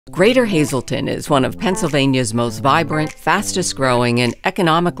Greater Hazleton is one of Pennsylvania's most vibrant, fastest-growing, and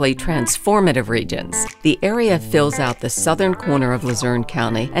economically transformative regions. The area fills out the southern corner of Luzerne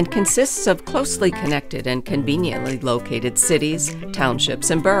County and consists of closely connected and conveniently located cities,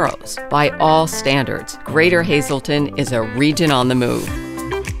 townships, and boroughs. By all standards, Greater Hazleton is a region on the move.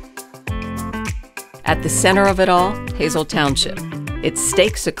 At the center of it all, Hazel Township. It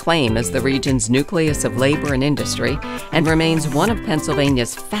stakes a claim as the region's nucleus of labor and industry and remains one of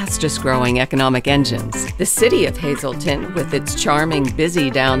Pennsylvania's fastest-growing economic engines. The city of Hazleton, with its charming, busy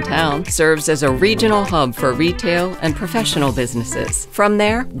downtown, serves as a regional hub for retail and professional businesses. From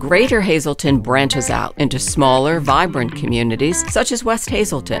there, Greater Hazleton branches out into smaller, vibrant communities such as West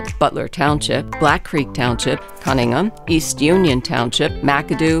Hazleton, Butler Township, Black Creek Township, Cunningham, East Union Township,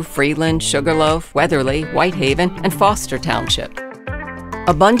 McAdoo, Freeland, Sugarloaf, Weatherly, Whitehaven, and Foster Township.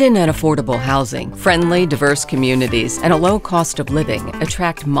 Abundant and affordable housing, friendly, diverse communities, and a low cost of living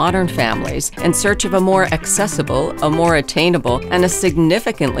attract modern families in search of a more accessible, a more attainable, and a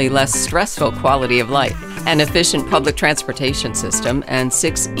significantly less stressful quality of life. An efficient public transportation system and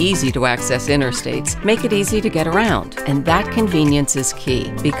 6 easy-to-access interstates make it easy to get around. And that convenience is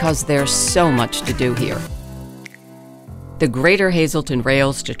key because there's so much to do here. The Greater Hazleton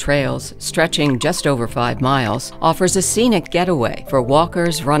Rails to Trails, stretching just over 5 miles, offers a scenic getaway for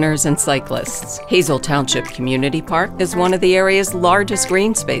walkers, runners, and cyclists. Hazel Township Community Park is one of the area's largest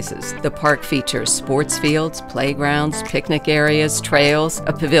green spaces. The park features sports fields, playgrounds, picnic areas, trails,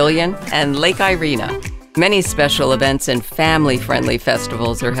 a pavilion, and Lake Irina. Many special events and family-friendly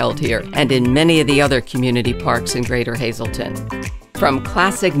festivals are held here, and in many of the other community parks in Greater Hazleton. From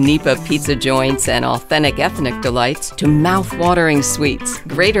classic NEPA pizza joints and authentic ethnic delights to mouth-watering sweets,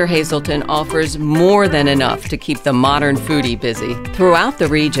 Greater Hazleton offers more than enough to keep the modern foodie busy. Throughout the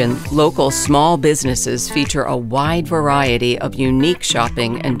region, local small businesses feature a wide variety of unique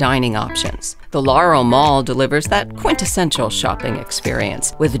shopping and dining options. The Laurel Mall delivers that quintessential shopping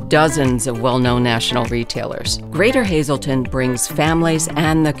experience with dozens of well-known national retailers. Greater Hazleton brings families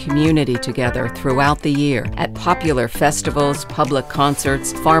and the community together throughout the year at popular festivals, public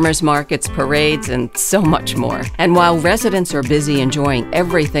concerts, farmers markets, parades, and so much more. And while residents are busy enjoying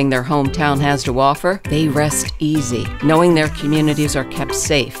everything their hometown has to offer, they rest easy, knowing their communities are kept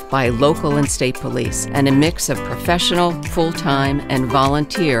safe by local and state police and a mix of professional, full-time, and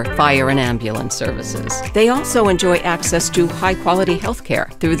volunteer fire and ambulance services. They also enjoy access to high-quality health care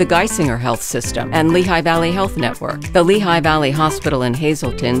through the Geisinger Health System and Lehigh Valley Health Network. The Lehigh Valley Hospital in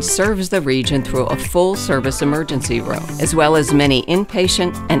Hazleton serves the region through a full-service emergency room, as well as many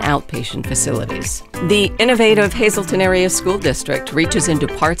inpatient and outpatient facilities. The innovative Hazleton Area School District reaches into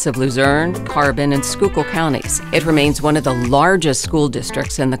parts of Luzerne, Carbon, and Schuylkill counties. It remains one of the largest school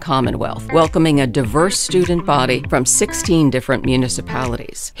districts in the Commonwealth, welcoming a diverse student body from 16 different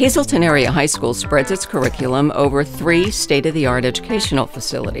municipalities. Hazleton Area High School spreads its curriculum over 3 state-of-the-art educational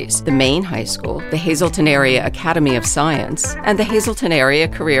facilities: the main high school, the Hazleton Area Academy of Science, and the Hazleton Area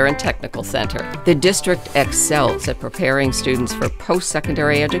Career and Technical Center. The district excels at preparing students for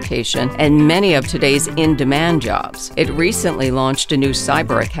post-secondary education and many of today's in-demand jobs. It recently launched a new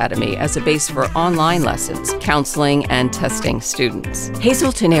cyber academy as a base for online lessons, counseling, and testing students.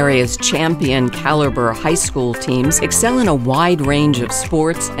 Hazleton Area's champion caliber high school teams excel in a wide range of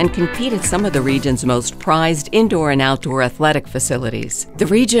sports and compete at some of the region's most prized indoor and outdoor athletic facilities. The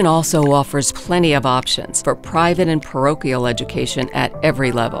region also offers plenty of options for private and parochial education at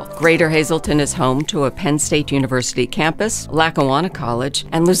every level. Greater Hazleton is home to a Penn State University campus, Lackawanna College,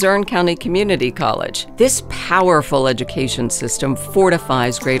 and Luzerne County Community College. This powerful education system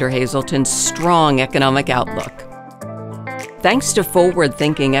fortifies Greater Hazleton's strong economic outlook. Thanks to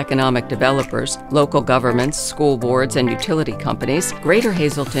forward-thinking economic developers, local governments, school boards, and utility companies, Greater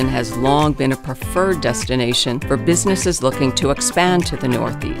Hazleton has long been a preferred destination for businesses looking to expand to the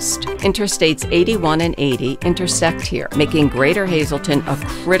Northeast. Interstates 81 and 80 intersect here, making Greater Hazleton a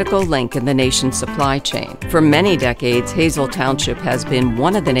critical link in the nation's supply chain. For many decades, Hazel Township has been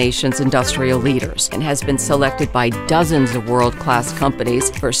one of the nation's industrial leaders and has been selected by dozens of world-class companies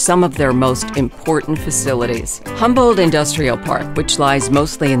for some of their most important facilities. Humboldt Industrial Park, which lies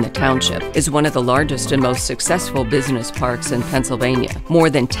mostly in the township, is one of the largest and most successful business parks in Pennsylvania. More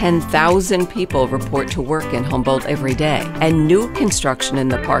than 10,000 people report to work in Humboldt every day, and new construction in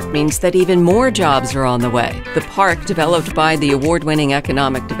the park means that even more jobs are on the way. The park, developed by the award-winning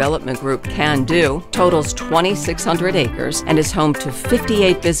economic development group Can Do, totals 2,600 acres and is home to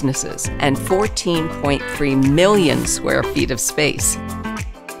 58 businesses and 14.3 million square feet of space.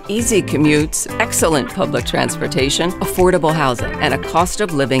 Easy commutes, excellent public transportation, affordable housing, and a cost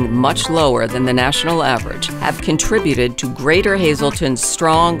of living much lower than the national average have contributed to Greater Hazleton's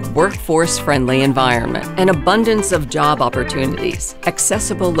strong, workforce-friendly environment, an abundance of job opportunities,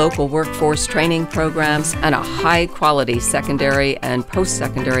 accessible local workforce training programs, and a high-quality secondary and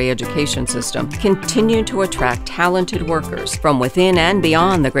post-secondary education system continue to attract talented workers from within and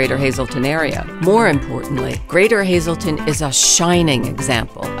beyond the Greater Hazleton area. More importantly, Greater Hazleton is a shining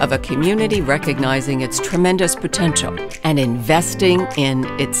example of a community recognizing its tremendous potential and investing in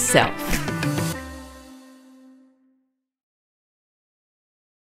itself.